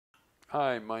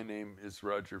Hi, my name is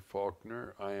Roger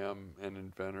Faulkner. I am an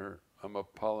inventor. I'm a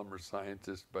polymer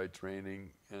scientist by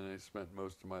training, and I spent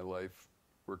most of my life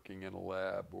working in a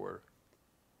lab or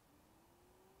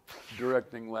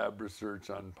directing lab research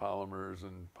on polymers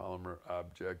and polymer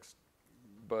objects.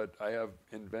 But I have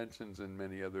inventions in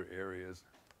many other areas.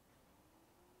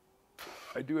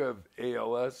 I do have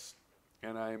ALS,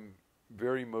 and I'm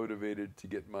very motivated to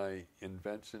get my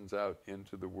inventions out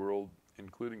into the world,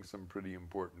 including some pretty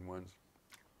important ones.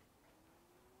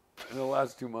 In the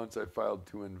last 2 months, I filed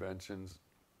 2 inventions.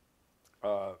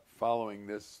 Following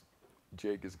this,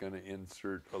 Jake is going to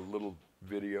insert a little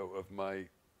video of my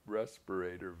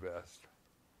respirator vest.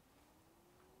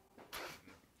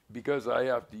 Because I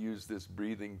have to use this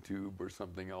breathing tube or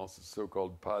something else, a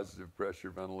so-called positive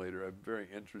pressure ventilator, I'm very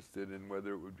interested in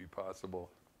whether it would be possible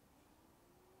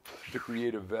to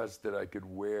create a vest that I could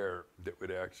wear that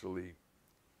would actually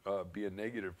be a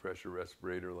negative pressure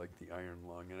respirator like the iron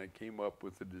lung. And I came up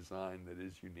with a design that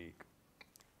is unique.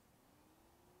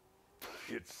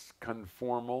 It's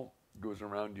conformal, goes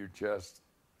around your chest,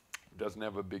 doesn't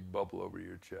have a big bubble over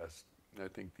your chest. I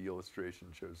think the illustration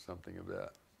shows something of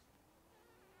that.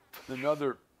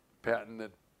 Another patent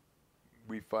that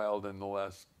we filed in the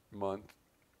last month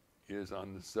is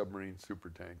on the submarine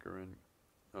supertanker,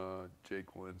 and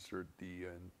Jake will insert the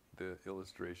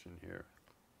illustration here.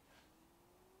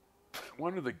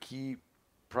 One of the key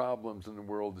problems in the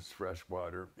world is fresh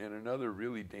water, and another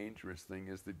really dangerous thing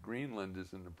is that Greenland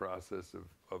is in the process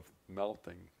of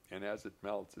melting, and as it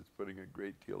melts, it's putting a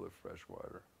great deal of fresh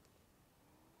water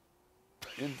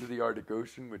into the Arctic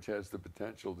Ocean, which has the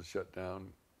potential to shut down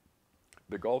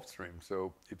the Gulf Stream.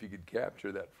 So if you could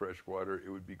capture that fresh water, it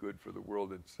would be good for the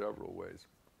world in several ways.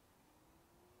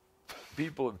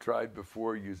 People have tried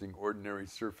before using ordinary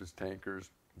surface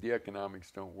tankers. The economics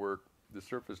don't work. The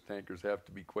surface tankers have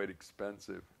to be quite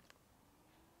expensive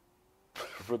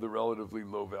for the relatively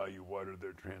low value water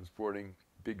they're transporting.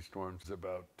 Big storms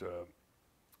about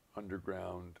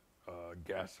underground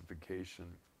gasification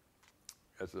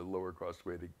as a lower cost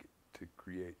way to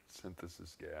create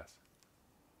synthesis gas.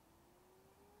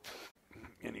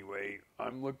 Anyway,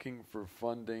 I'm looking for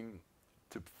funding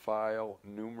to file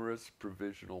numerous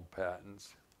provisional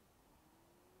patents,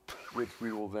 which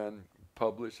we will then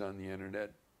publish on the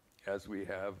internet as we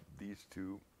have these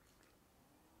two.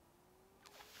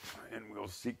 And we'll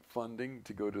seek funding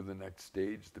to go to the next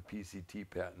stage, the PCT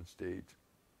patent stage.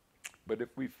 But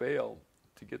if we fail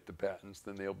to get the patents,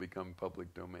 then they'll become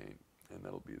public domain, and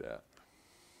that'll be that.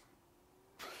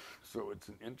 So it's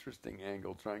an interesting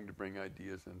angle trying to bring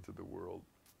ideas into the world.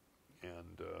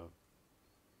 And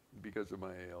because of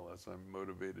my ALS, I'm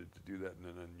motivated to do that in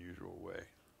an unusual way.